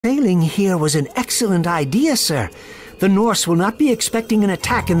sailing here was an excellent idea, sir. The Norse will not be expecting an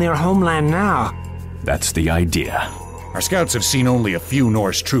attack in their homeland now. That's the idea. Our scouts have seen only a few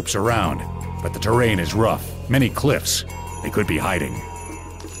Norse troops around, but the terrain is rough, many cliffs. They could be hiding.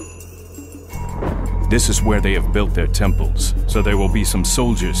 This is where they have built their temples, so there will be some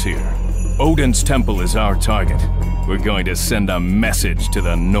soldiers here. Odin's temple is our target. We're going to send a message to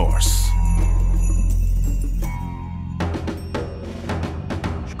the Norse.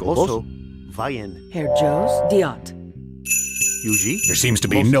 Also, Vayen. Herr Joes, Diot. There seems to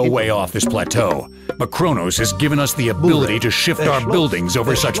be no way off this plateau, but Kronos has given us the ability to shift our buildings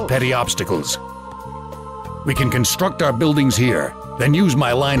over such petty obstacles. We can construct our buildings here, then use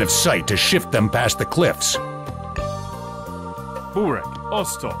my line of sight to shift them past the cliffs. Burek,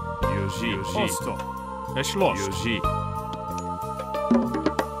 Osto, Yuji, Osto, Eschloss, Yuji.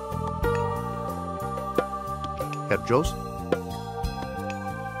 Herr Joes?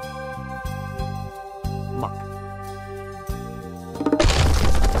 Mak.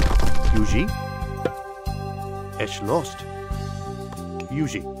 Yuji? Eschlost.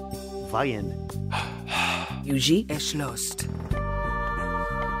 Yuji. Vayen. Yuji, Eschlost.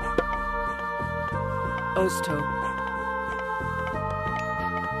 Osto.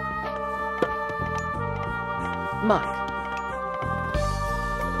 Mak.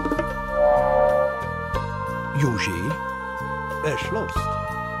 Yuji, Eschlost.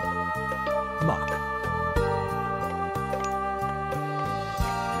 Mak.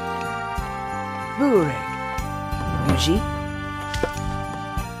 Burek. Yuji.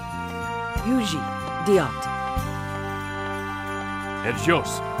 Yuji, Diot.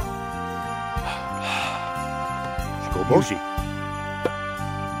 Edjos. Yuji.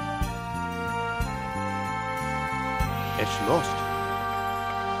 Eschlost.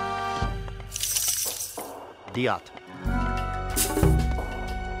 Diot.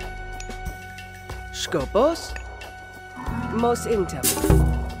 Skopos. Mos intem.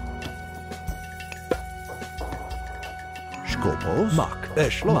 Skopos. Mak.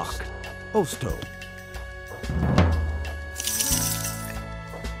 Eschlost. Mak. Osto.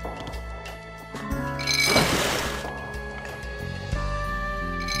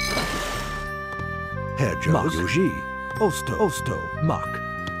 Herr Joes. Yuji. Osto. Osto. Mak.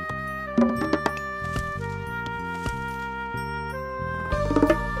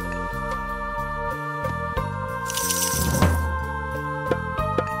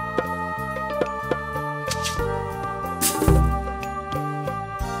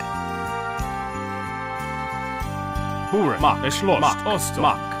 Burek, Mak, Eschlost, Osto,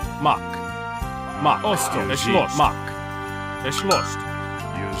 Mak, Mak, Mak, Osto, Eschlost, Mak, Eschlost,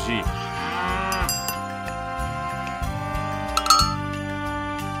 Yuji.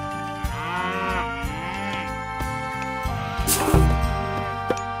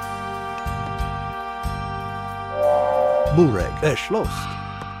 Bureg. Eschlost.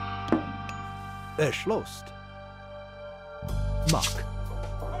 Eschlost. Mak.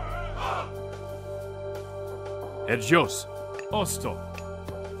 Edjos, Osto.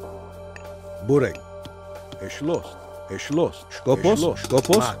 Bureg. Eschlost. Eschlost. Skopos.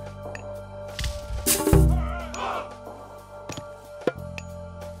 Skopos. Mak.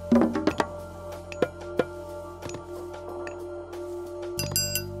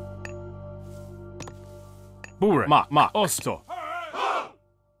 Burek, Mak, Osto.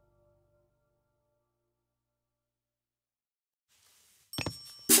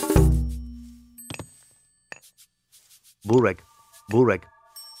 Bureg. Bureg.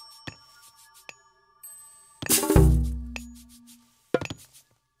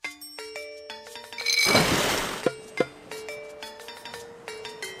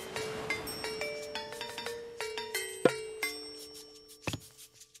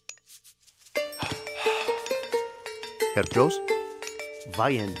 Herr Joes?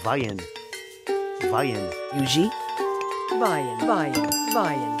 Vayen, Vayen, Vayen. Yuji. Vayen, Vayen,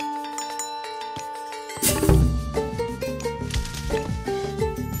 Vayen.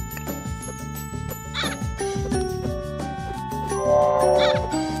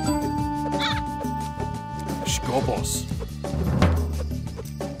 Skopos.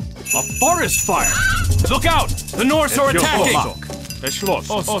 A forest fire! Look out! The Norse are attacking! Eschloss,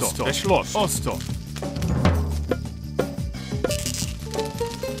 Osto, Eschloss, Osto.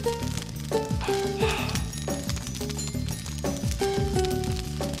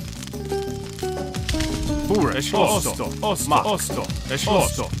 Burek, Osto, Mak, Osto,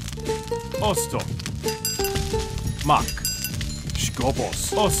 Eschlosto, Osto. Mak.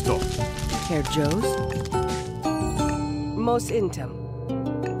 Skopos, Osto. Herr Joes. Mos intem.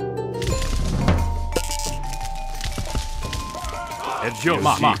 Edjos,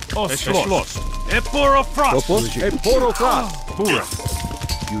 mak, eslost. Eporofrost. Skopos, eporofras. Pura.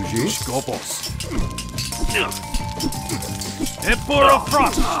 Yuji, Skopos.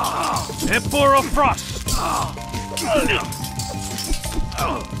 Eporofrost. Eporofrost.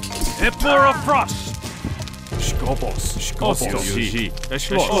 Eporofrost. Skopos. Yuji.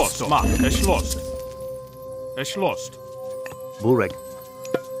 Eslost. Mak, eslost. Eslost. Bureg.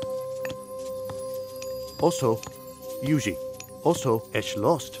 Also, Yuji. Also,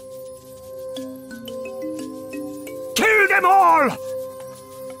 lost. Kill them all!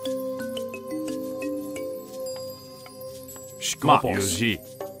 Mak, Yuji.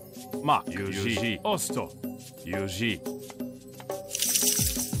 Mak, Yuji. Osto. Yuji.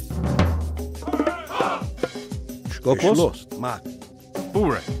 Skopos, lost. Mak.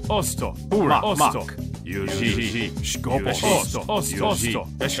 Pure. Osto. Pure. Osto. Yuji. Skopos. Osto. Osto.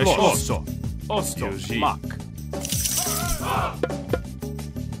 Eslosto. Osto. Mak.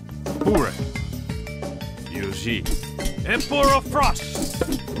 Pure. Yuji. Eporofrost.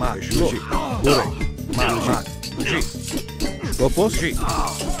 Mak, Yuji. Burek. Mak. Yuji. Skopos,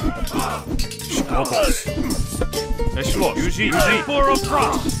 Skopos. Eslost. Yuji.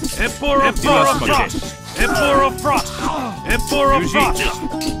 Eporofrost. Eporofrost. Eporofrost. Eporofrost.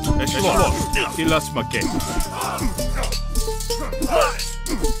 Eslost. Ilasmake.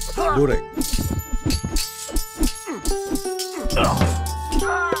 Burek.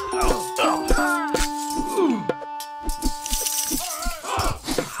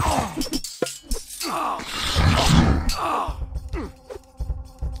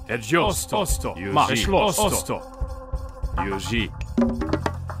 Edjos. Osto. Yuji. Osto. Yuji.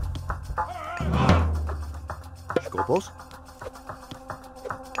 Skopos.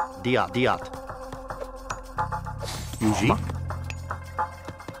 Diat. Yuji.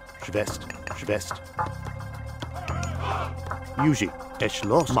 Schwest. Yuji.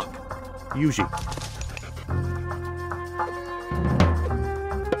 Lost. Mak. Yuji.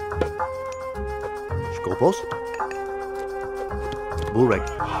 Skopos. Bureg.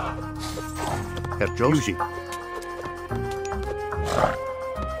 Yuji.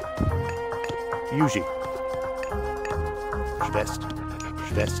 Yuji. Schwest.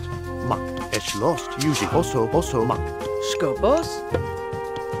 Mak. Lost. Yuji. Also Mak. Skopos.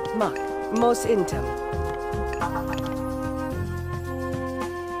 Mak. Mos intem.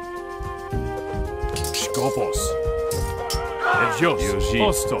 Skopos. Edjos. Yuji.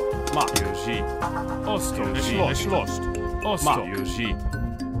 Osto. Mak. Yuji. Osto. Eslost. Osto. Yuji.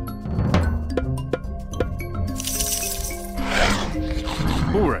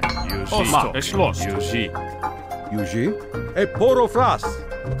 Pure. Yuji. Osto. Eslost. Yuji. Yuji, eporofras.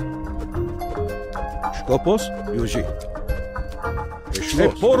 Skopos, Yuji.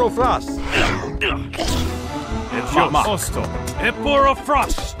 Eporofras. Edjos. Osto.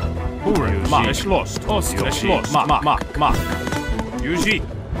 Eporofrost. Pure. Mak. Eslost. Osto. Eslost. Mak. Yuji.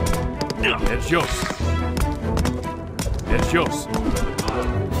 Edjos.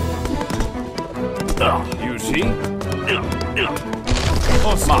 Yuji.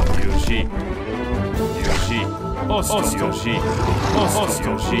 Osto. Yuji. Osto.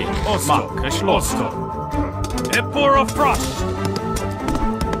 Yuji. Mak. Eslosto. Eporofrost.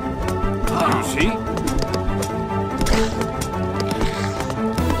 Yuji.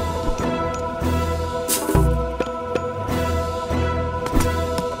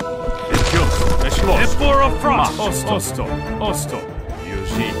 Eporofrost. Osto.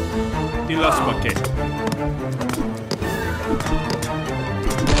 Yuji. Ilasmake.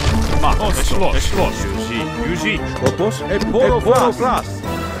 Mak. Eslost. Yuji. Skopos, eporofras.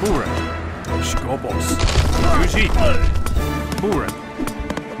 Pure. Skopos. Yuji. Pure.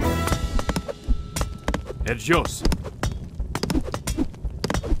 Edjos.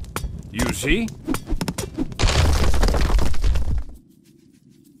 Yuji.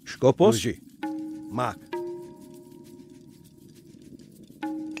 Skopos, Yuji. Mak.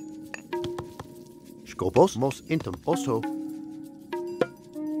 Skopos. Mos intem. Also.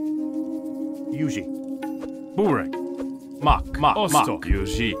 Yuji. Burek. Mak. Osto.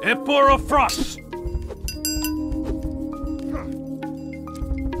 Yuji. Eporofrost.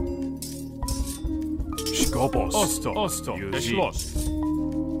 Skopos. Osto. Yuji. Eslost.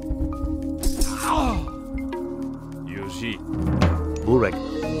 Yuji. Bureg.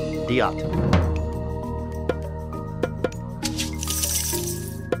 Diat.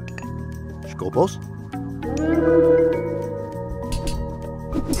 Skopos.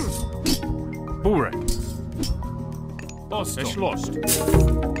 Burek. Osto. Eslost.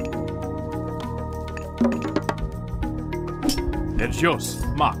 Edjos.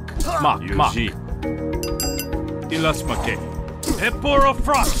 Mak. Yuji. Ilasmake.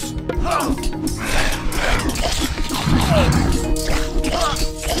 Eporofrost!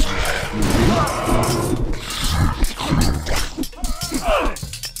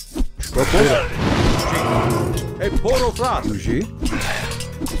 Skopos. Eporofrost. Yuji.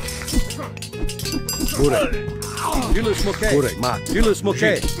 Burek. Dilus Mokay. Burek. Ma. Dilus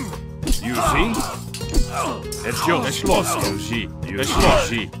Mokay. Yuji. Eshlos. Yuji.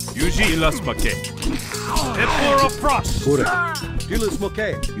 Eshloshi. Yuji Ilasmake. Eporofrost! Burek. Dilus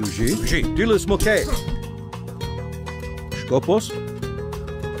Mokay. Yuji. Dilus Mokay. Skopos.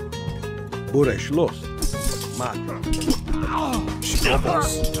 Burek. Schloss. Ma. Skopos.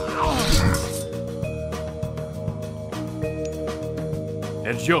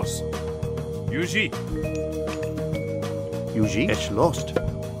 Edjos. Yuji. Yuji. Lost.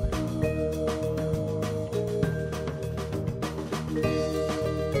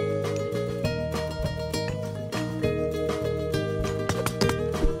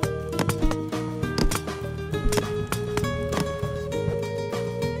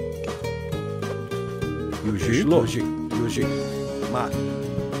 Yuji. Yuji. Ma.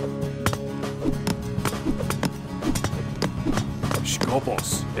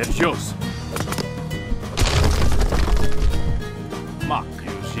 Skopos. Edjos. Mak.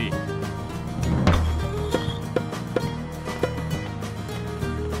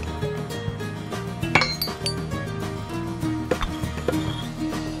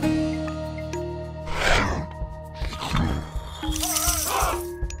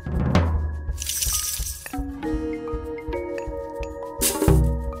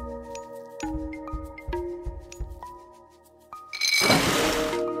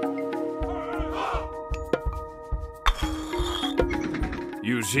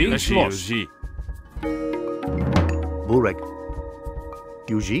 Yuji. Yuji. Burek.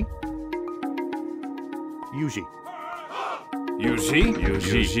 Yuji. Yuji.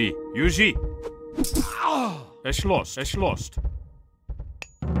 Yuji. Eshlost.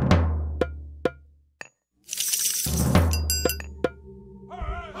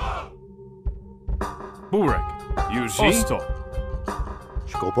 Burek. Yuji. Osto.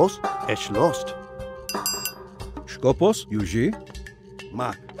 Skopos. Lost. Skopos. Yuji.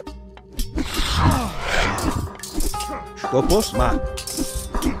 Ma. Skopos. Ma.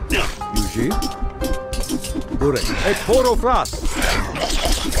 Yuji. Burek. Eporofrost.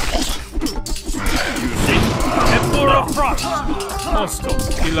 Eporofrost! Osto.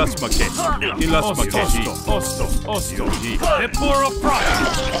 Ilasmake. Osto. Yuji. Eporofrost!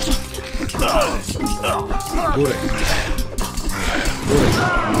 Burek.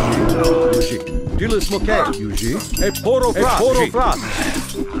 Yuji. Dilus Mokay. Yuji. Eporofrost.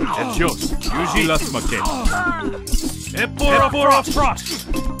 Edjos. Yuji Ilasmake. Eporofrost!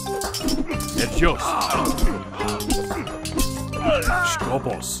 Edjos.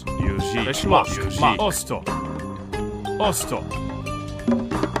 Skopos. Yuji. Eshlosh. Ma. Osto.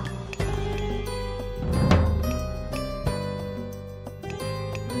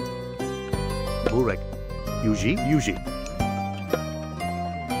 Burek. Yuji.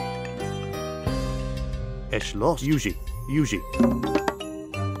 Lost. Yuji.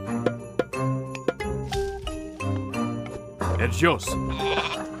 Edjos.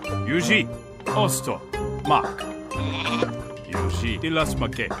 Yuji. Osto. Mak. Yuji.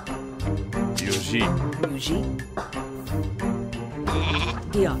 Ilasmake. Yuji.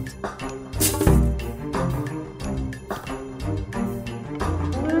 Diot.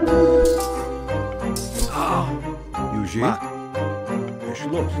 Yuji.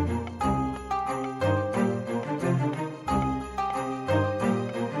 Eshlos.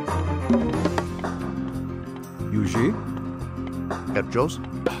 Yuji. Edjos.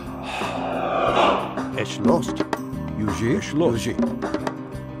 Lost. Yuji. Eshlos.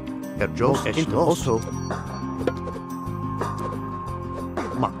 Edjos. Lost.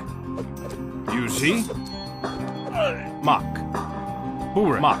 Mak. Yuji. Mak.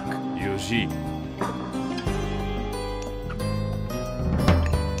 Burek. Mak. Yuji.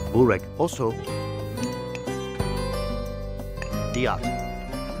 Burek. Also. Diat.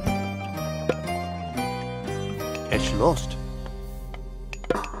 Lost.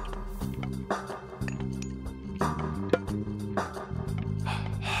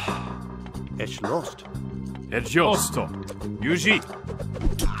 Lost. Edjosto. Yuji.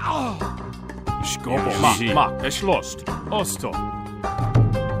 Skopos. Mak. Eshlost. Osto.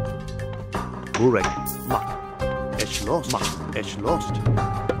 Burek. Mak. Lost.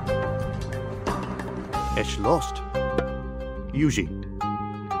 Lost. Yuji.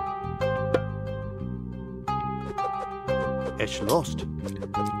 Lost.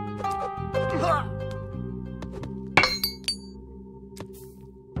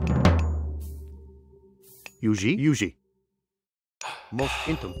 Yuji. Yuji. Mos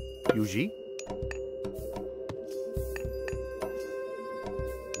intum. Yuji.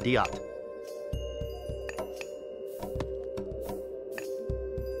 Diat.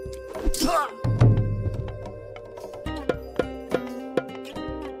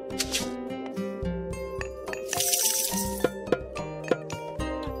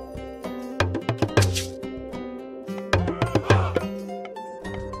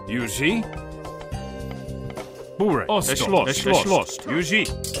 Yuji. Burek. Eschlost. Yuji.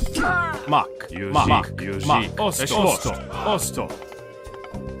 Mak. Yuji. Osto.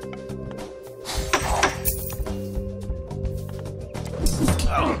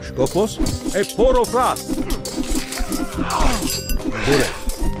 Σκόπος, επόροφρας. Μπουρε.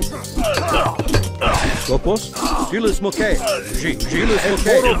 Σκόπος, φίλες μοκέ. Φίλες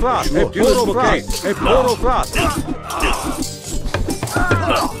μοκέ. Επόροφρας. Επόροφρας.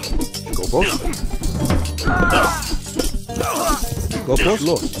 Σκόπος.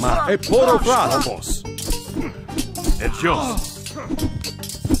 Σκόπος, μα επόροφρας. Etjos.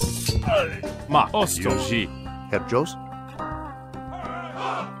 Mak. Osto. Yuji. Herjos.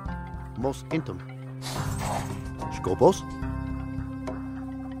 Mos intum. Skopos.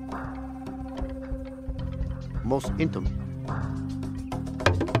 Mos intum.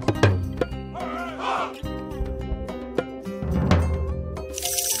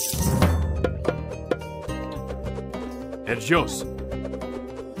 Etjos.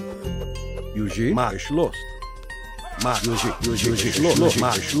 Yuji, ma geschlossen. Ma, Yuji, geschlossen. Ma,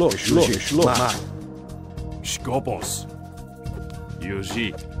 geschlossen. Ma. Skopos. Yuji.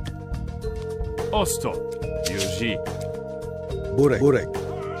 Osto. Yuji. Burek.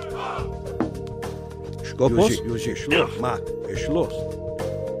 Skopos, Yuji, schloss. Ma, geschlossen.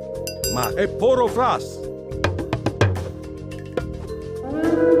 Ma, eporofras.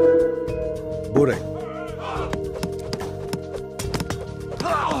 Burek.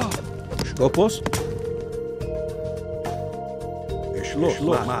 Skopos. Geschlossen.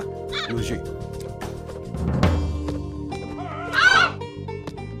 Ma, Yuji.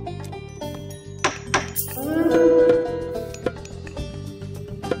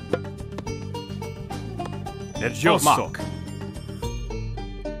 Etjos. Mak.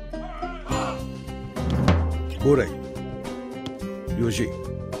 Burek. Yuji.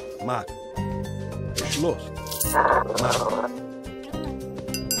 Ma. Geschlossen. Ma.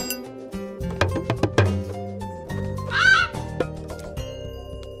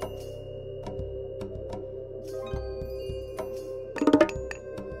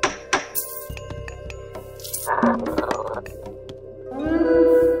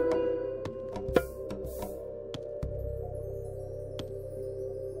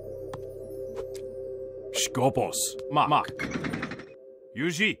 Skopos. Mak.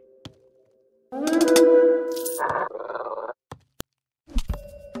 Yuji.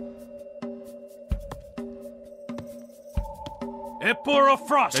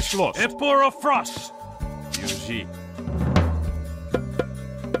 Eporofrost. Eporofrost. Yuji.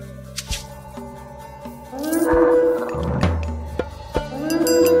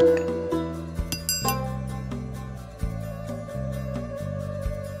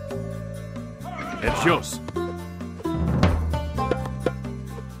 Etjos.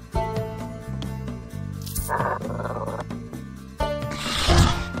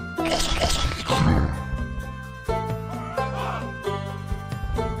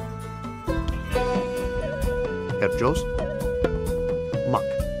 Herjos. Mak.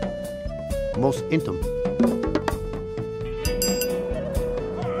 Mos intum.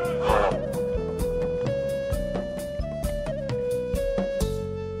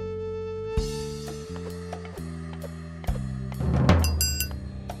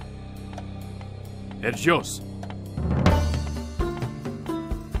 Etjos.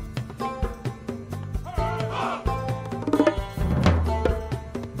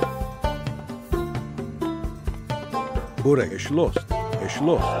 Burek, geschlossen.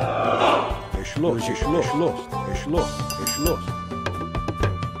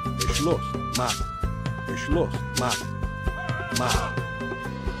 Ma. Geschlossen. Ma.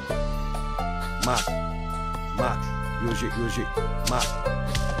 Yuji. Ma.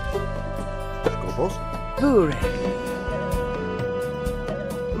 Skopos. Burek.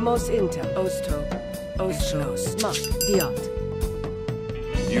 Mos inter. Osto. Mak. Diat.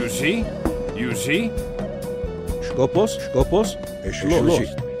 Yuji. Skopos, geschlossen.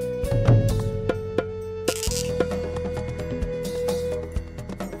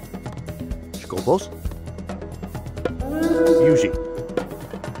 Skopos. Yuji.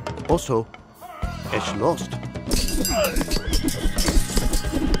 Oso. Eschlost.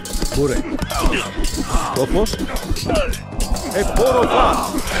 Bure. Skopos. E poro fras.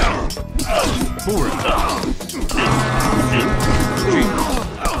 Bure.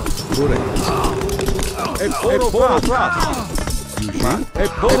 Bure. E poro fras. E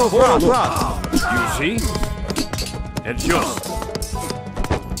poro fras. You see? And just.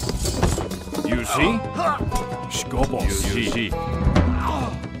 You see? Skopos. You see?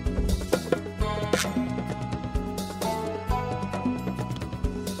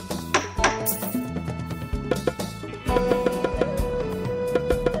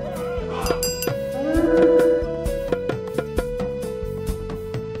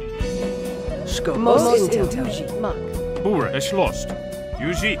 Most intel. Bure is lost.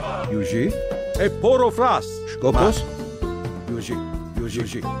 You see? Yuji. E poro fras. Skopos. Yuji.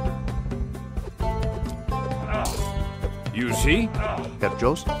 You see? Herr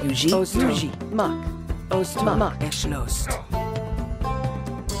Jost. Yuji. Mak. Osto. Mak. Eschlost.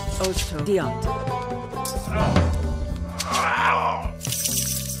 Osto. Diant.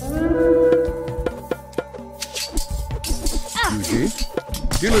 Yuji.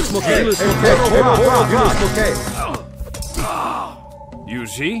 Dilis Mokay. You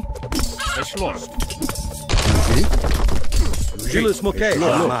see? It's lost. Dilis Mokay.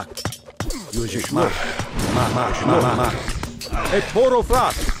 Mak. Yuji. Mak. E poro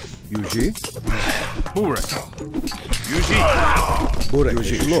fras. Yuji. Bure. You see? Bure.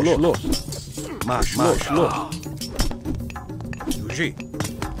 Yuji. Los. Mak. Los. Yuji.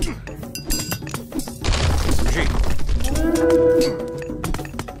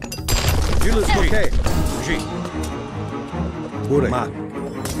 Dilis Mokay. Yuji. Bure. Mak.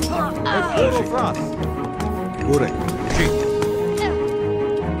 E poro fras. Bure. Yuji.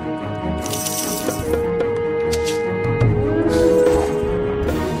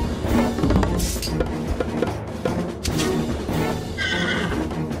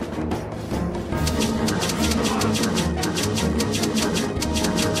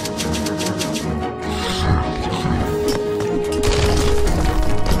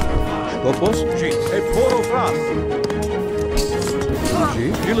 Skopos. E poro fras. Yuji.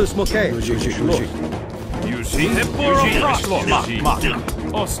 Dilis Mokay. Yuji. You see? It's lost. Mak.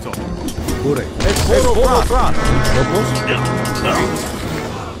 Osto. Bure. E poro fras. Skopos.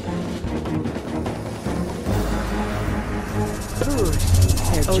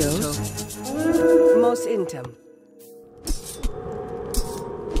 Osto. Most intem.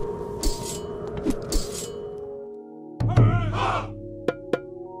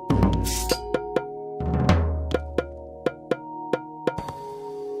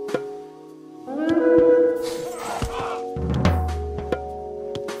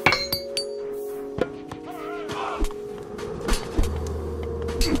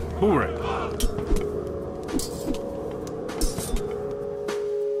 Bure.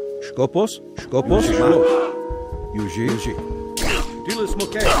 Skopos. Yuji. Dilis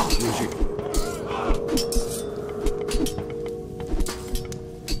Mokay. Yuji.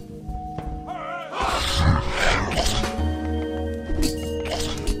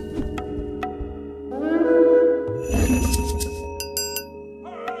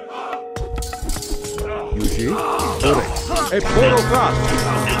 Bure. E poro fras.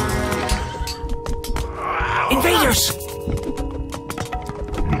 Invaders!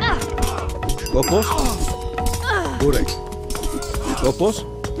 Skopos. Bure. Skopos.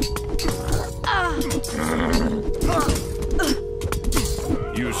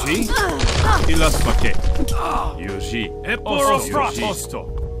 You see? Ilas paket. You see? E poro fras. Osto.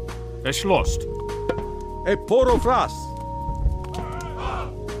 It's lost. E poro fras.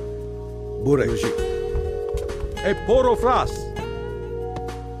 Bure. Yuji. E poro fras.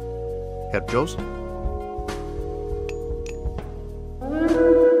 Herr Jost.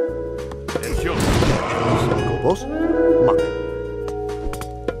 Skopos. Mak.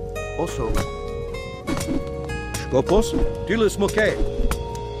 Also. Skopos. Dilis Mokay.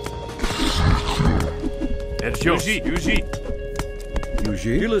 Yuji.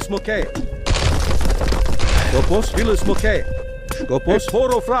 Dilis Mokay. Skopos. Dilis Mokay. Skopos. E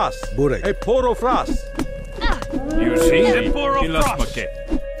poro fras. Bure. E poro fras. You see? E poro fras.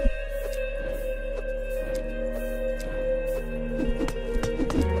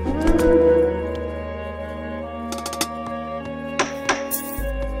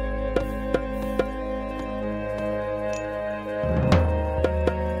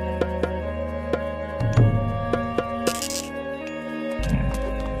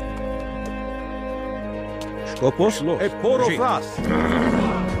 Skopos. E poro fras.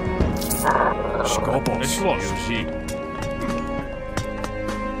 Skopos. It's lost.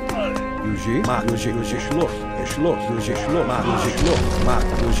 Yuji, Mark, Yuji, Schloss, Schloss, Yuji, Schloss, Mark, Yuji, Schloss, Mark,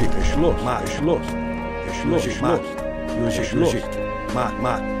 Yuji, Schloss, Mark, Schloss, Schloss, Mark, Yuji, Schloss, Mark,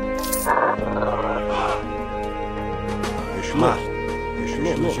 Mark. Schloss,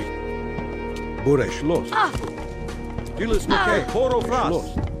 Schloss, Bure, Schloss. Dilis Mackay, Poro Fras.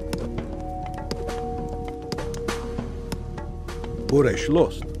 Bure,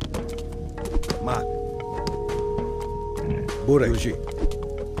 Schloss. Mark. Bure, Yuji.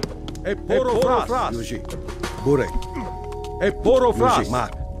 E Poro Fras, Yuji. Bure. E Poro Fras,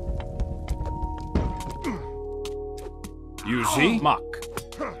 Mark. Yuji, Mark.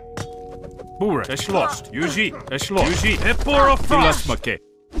 Bure, Schloss, Yuji, Schloss, Yuji, e Poro Fras. Dilas Mackay.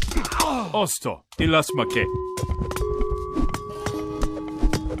 Osto, Dilas Mackay.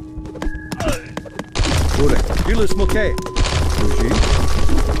 Bure, Dilis Mackay. Yuji.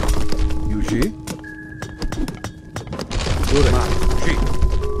 Yuji. Bure, Mark.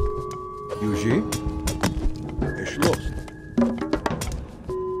 Yuji. Schloss.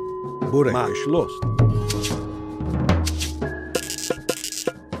 Bure, Mark, Schloss.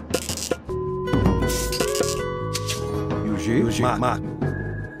 Yuji, Mark.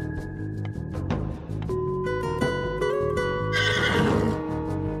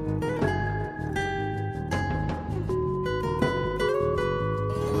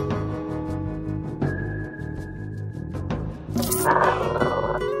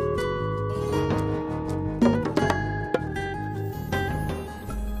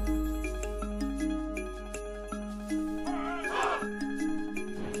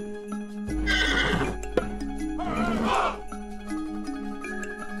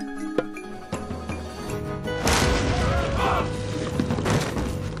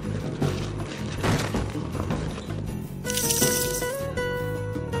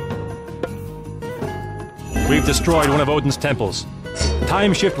 We've destroyed one of Odin's temples.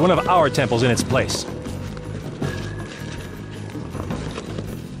 Time shift one of our temples in its place.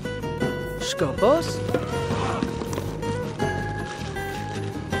 Skopos?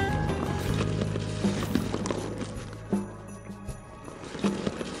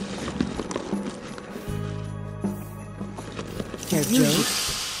 Yuji.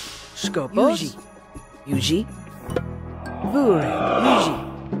 Skopos? Yuji. Bure. Yuji.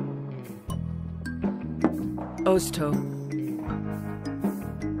 Osto.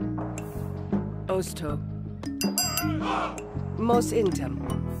 Osto. Mos intem.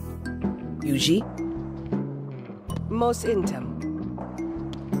 Yuji. Mos intem.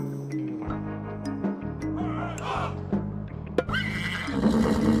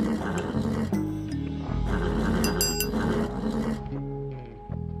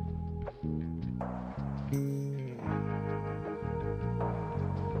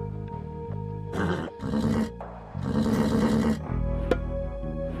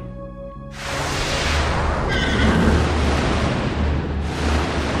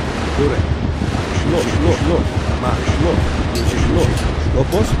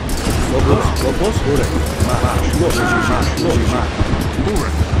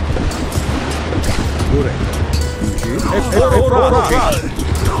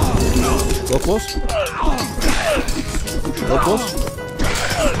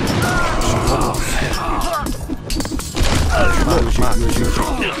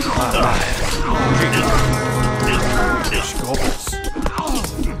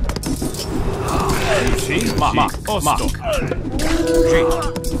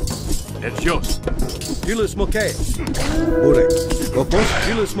 Dilis Mackay. Bure. Skopos.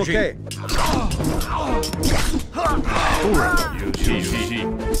 Dilis Mackay. Bure. Yuji.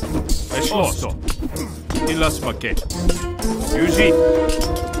 Schloss. Dilas Mackay. Yuji.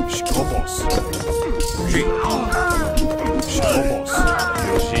 Skopos. Skopos.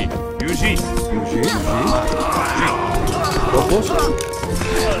 Yuji. Skopos.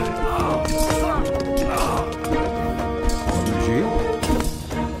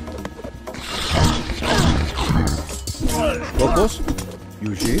 Skopos,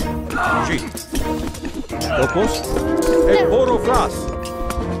 Yuji, Skopos, e Poro Fras,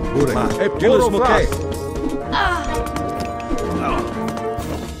 Bure, e Poro Fras.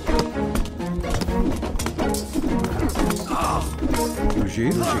 Yuji,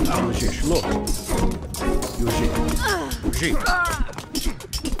 Schloss,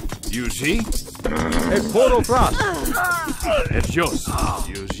 Yuji, e Poro Fras, et Jos,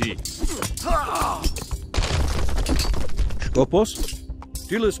 Yuji. Skopos,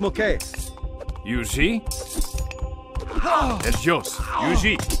 Dilis Mackay. Yuji, et Jos,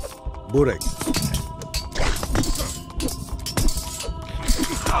 Yuji. Bure.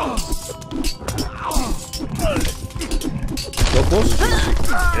 Skopos.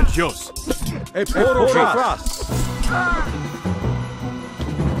 Ellos. E poro fras.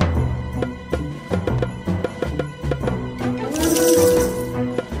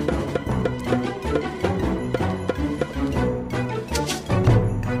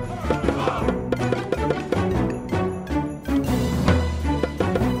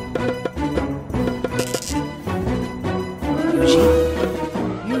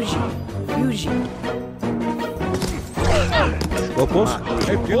 Skopos.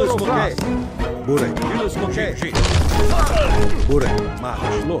 E poro fras. Burek. Burek. Ma.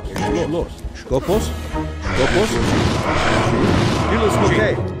 Schloss. Skopos. Skopos. Pilis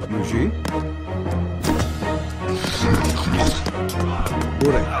mokej. Yuji.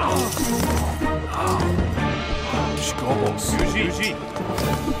 Burek. Skopos. Yuji.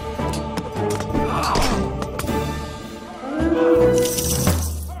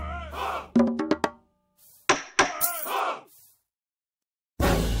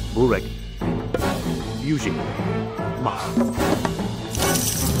 Burek. Yuji. Ma.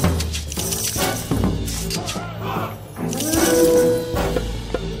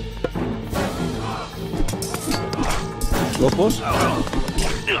 Skopos.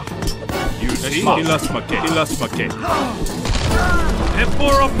 Yuji. Ilas make.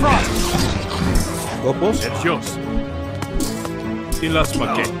 Empor of Frost. Skopos. Ellos. Ilas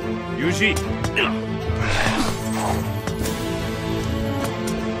make. Yuji.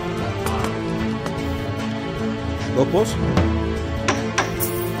 Skopos.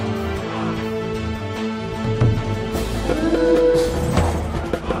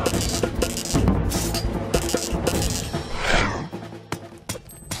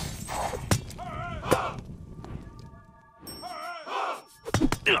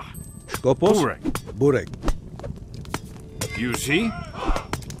 Skopos. Burek. Yuji.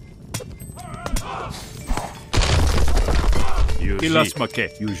 Ilas make.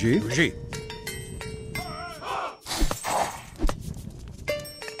 Yuji.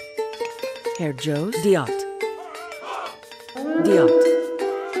 Herr Joes. Diot. Diot.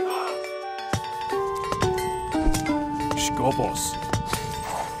 Skopos.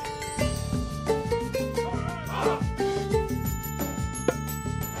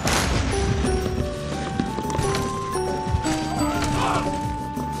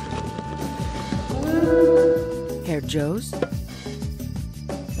 Herr Joes.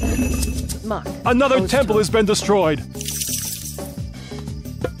 Mock. Another Osto. temple has been destroyed.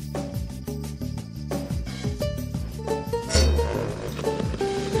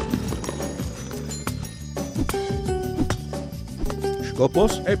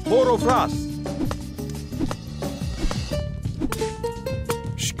 Skopos. E poro fras.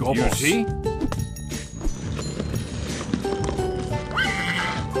 Skopos. Yuji.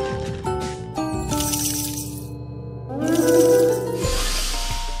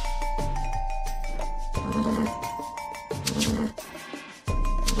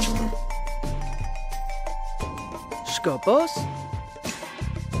 Skopos.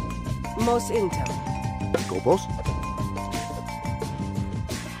 Mos intem. Skopos.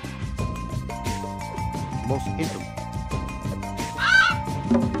 Mos intum.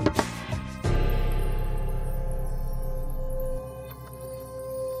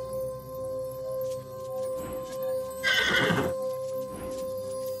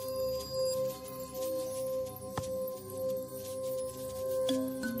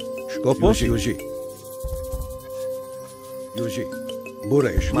 Skopos. Yuji.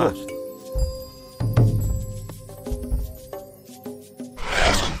 Burek. Schloss.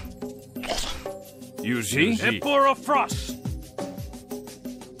 Yuji. Empor of Frost.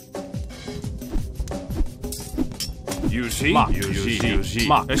 Yuji.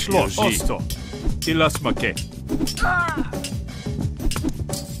 Yuji. Schloss. Osto. Ilas make.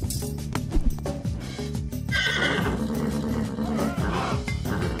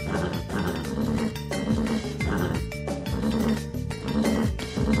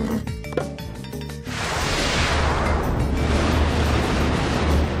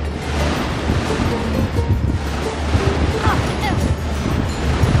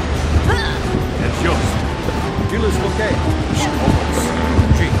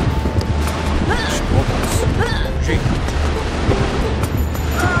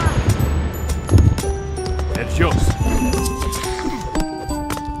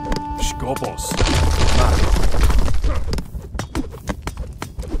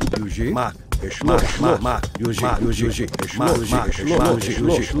 Mark. Yuji.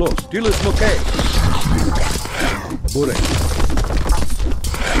 Schloss. Dilis mokej. Burek.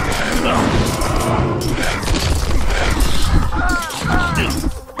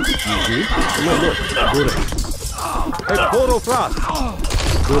 Yuji. Burek. E porofras.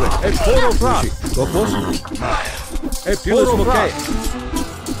 Burek. E porofras. Skopos. E porofras.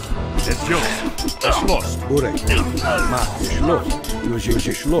 It's yours. It's lost. Burek. Ma. Schloss.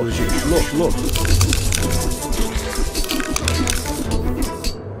 Yuji. Schloss.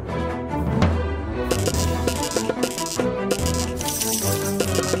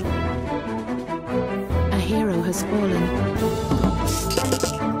 A hero has fallen.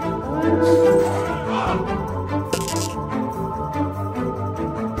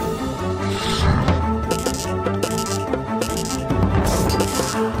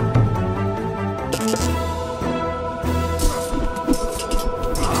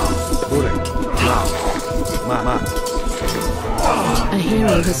 A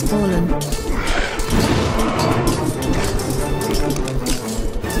hero has fallen.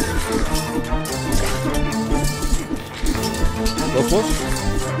 Skopos.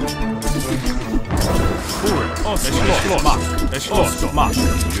 Es lost. Mak.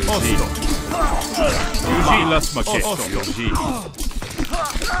 Osto. Yuji las maket. Yuji.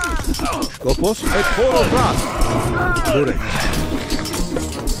 Skopos. E porofras. Burek.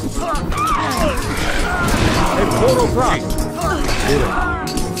 E porofras.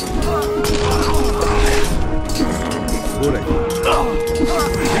 Burek.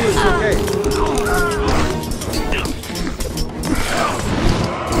 Is okay.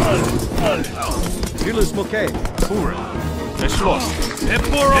 Vilas Moke. Pura. Es lost. E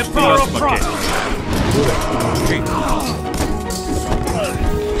porofras.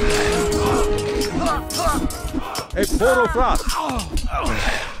 E porofras.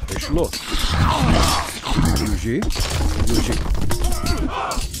 Es lost. Yuji.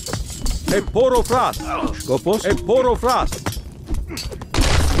 E porofras. Skopos. E porofras.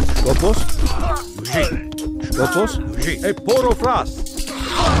 Skopos. Yuji. Skopos. Yuji. E porofras.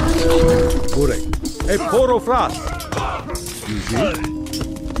 Burek. E porofras.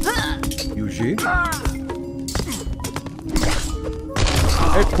 Yuji.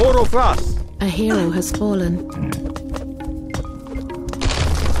 E porofras. A hero has fallen.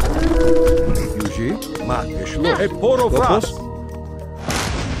 Yuji. Ma. Eshlo. E porofras.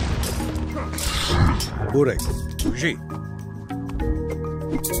 Burek. Yuji.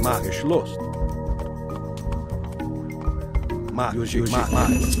 Ma. Eshlost. Ma. Yuji. Ma.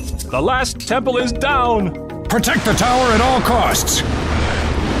 The last temple is down! Protect the tower at all costs!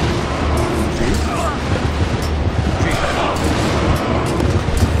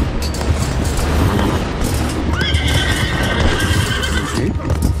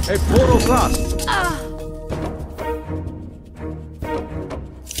 E porofras.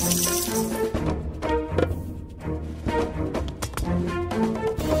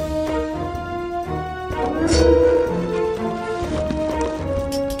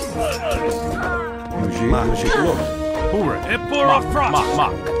 Pura. E porofras.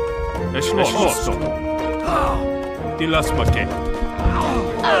 Mak. Es lost. Di las maket.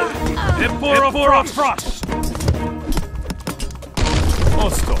 E porofras.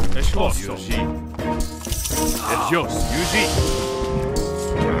 Osto. Es lost. Yuji. Es yours. Yuji.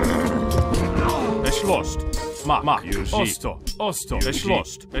 Es lost. Mak. Yuji. Osto. Es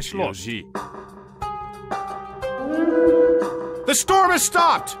lost. Es lost. The storm has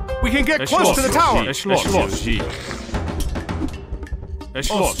stopped! We can get close to the tower! Es lost. Es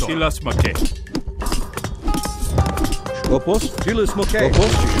lost. Di las maket. Skopos. Vilas Moke.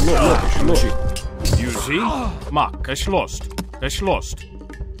 Yuji. Mak. Es lost. Es lost.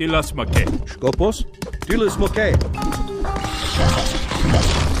 Di las maket. Skopos. Vilas Moke.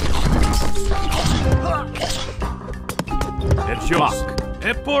 Es yours.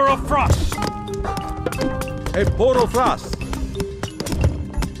 E porofras. E porofras.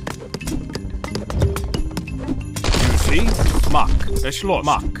 Yuji. Mak. Es lost.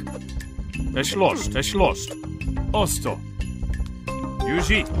 Es lost. Osto.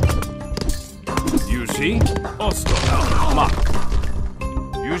 Yuji. Osto. Mak.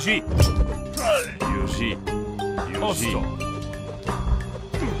 Yuji.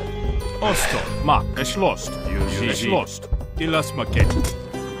 Osto. Mak. Es lost. Es lost. Di las maket.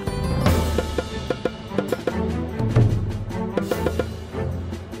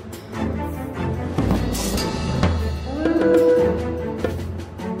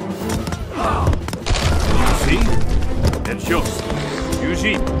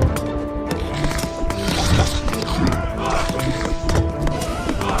 Yuji.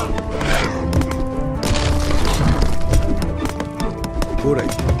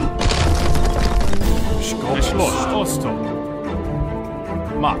 Burek. Es lost. Osto.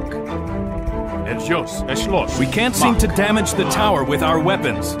 Mak. Es yours. Es lost. We can't seem to damage the tower with our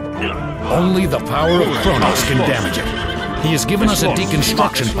weapons. Only the power of Kronos can damage it. He has given us a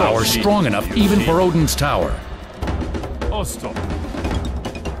deconstruction power strong enough even for Odin's tower. Osto.